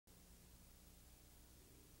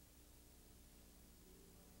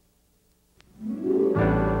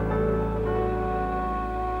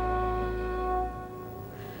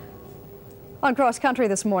On Cross Country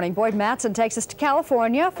this morning, Boyd Matson takes us to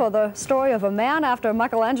California for the story of a man after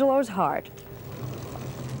Michelangelo's heart.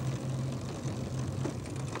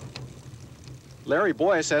 Larry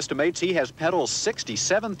Boyce estimates he has pedaled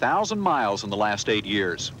 67,000 miles in the last 8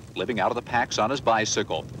 years, living out of the packs on his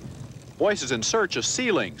bicycle. Boyce is in search of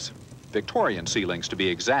ceilings, Victorian ceilings to be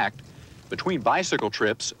exact. Between bicycle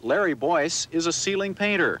trips, Larry Boyce is a ceiling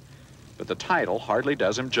painter, but the title hardly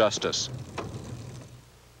does him justice.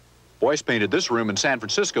 Boyce painted this room in San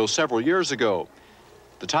Francisco several years ago.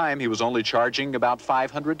 At the time, he was only charging about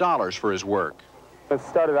 $500 for his work. It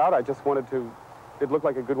started out, I just wanted to, it looked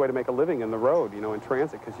like a good way to make a living in the road, you know, in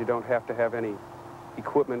transit, because you don't have to have any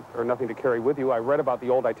equipment or nothing to carry with you. I read about the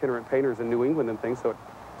old itinerant painters in New England and things, so it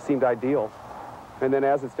seemed ideal. And then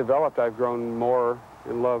as it's developed, I've grown more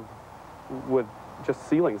in love with just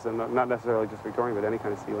ceilings, and not necessarily just Victorian, but any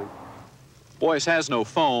kind of ceiling. Boyce has no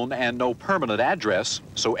phone and no permanent address,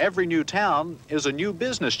 so every new town is a new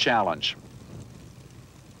business challenge.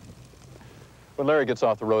 When Larry gets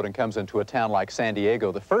off the road and comes into a town like San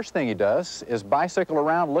Diego, the first thing he does is bicycle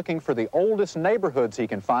around looking for the oldest neighborhoods he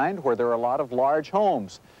can find where there are a lot of large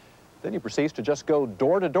homes. Then he proceeds to just go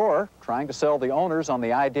door to door, trying to sell the owners on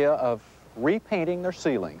the idea of repainting their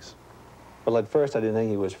ceilings. Well, at first I didn't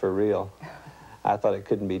think he was for real. I thought it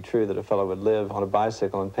couldn't be true that a fellow would live on a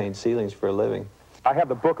bicycle and paint ceilings for a living. I have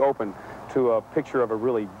the book open to a picture of a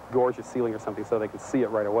really gorgeous ceiling or something so they could see it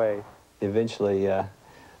right away. Eventually,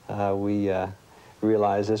 we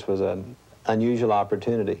realized this was an unusual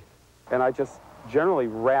opportunity. And I just generally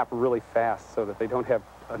wrap really fast so that they don't have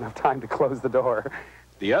enough time to close the door.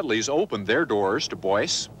 The Udleys opened their doors to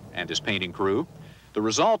Boyce and his painting crew. The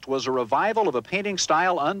result was a revival of a painting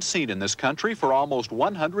style unseen in this country for almost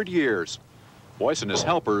 100 years. Boyce and his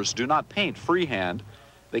helpers do not paint freehand.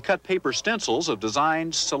 They cut paper stencils of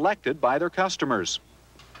designs selected by their customers.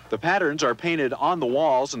 The patterns are painted on the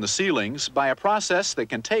walls and the ceilings by a process that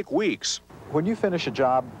can take weeks. When you finish a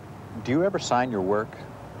job, do you ever sign your work?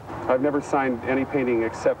 I've never signed any painting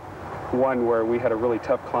except one where we had a really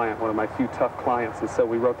tough client, one of my few tough clients, and so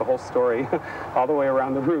we wrote the whole story all the way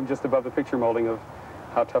around the room just above the picture molding of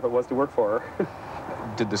how tough it was to work for her.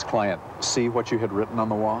 Did this client see what you had written on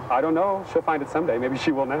the wall? I don't know. She'll find it someday. Maybe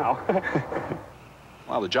she will now.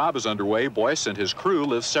 While the job is underway, Boyce and his crew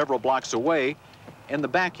live several blocks away in the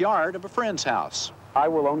backyard of a friend's house. I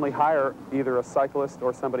will only hire either a cyclist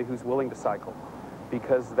or somebody who's willing to cycle,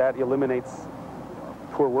 because that eliminates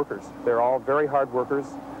poor workers. They're all very hard workers.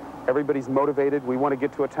 Everybody's motivated. We want to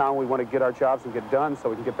get to a town. We want to get our jobs and get done so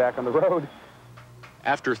we can get back on the road.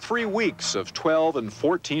 After 3 weeks of 12 and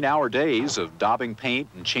 14-hour days of daubing paint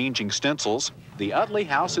and changing stencils, the Udley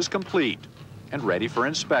house is complete and ready for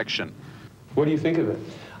inspection. What do you think of it?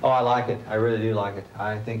 Oh, I like it. I really do like it.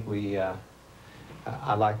 I think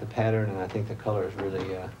I like the pattern, and I think the colors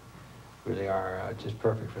really are just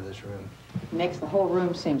perfect for this room. It makes the whole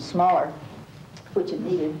room seem smaller, which it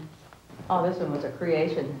needed. Oh, this one was a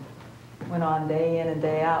creation. Went on day in and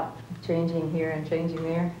day out, changing here and changing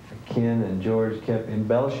there. Ken and George kept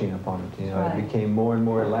embellishing upon it. You know, Right. It became more and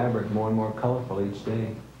more elaborate, more and more colorful each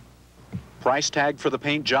day. Price tag for the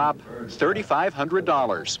paint job,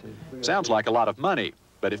 $3,500. Sounds like a lot of money,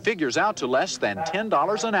 but it figures out to less than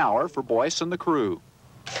 $10 an hour for Boyce and the crew.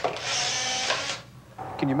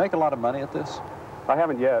 Can you make a lot of money at this? I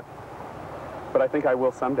haven't yet, but I think I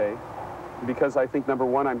will someday, because I think, number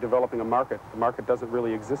one, I'm developing a market. The market doesn't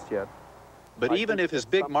really exist yet. But even if his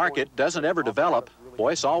big market doesn't ever develop,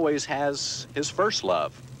 Boyce always has his first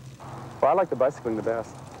love. Well, I like the bicycling the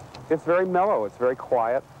best. It's very mellow, it's very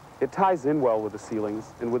quiet. It ties in well with the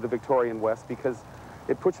ceilings and with the Victorian West, because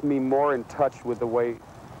it puts me more in touch with the way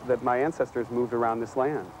that my ancestors moved around this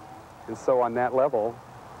land. And so on that level,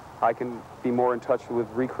 I can be more in touch with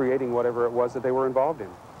recreating whatever it was that they were involved in.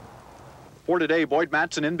 For today, Boyd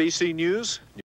Matson, NBC News.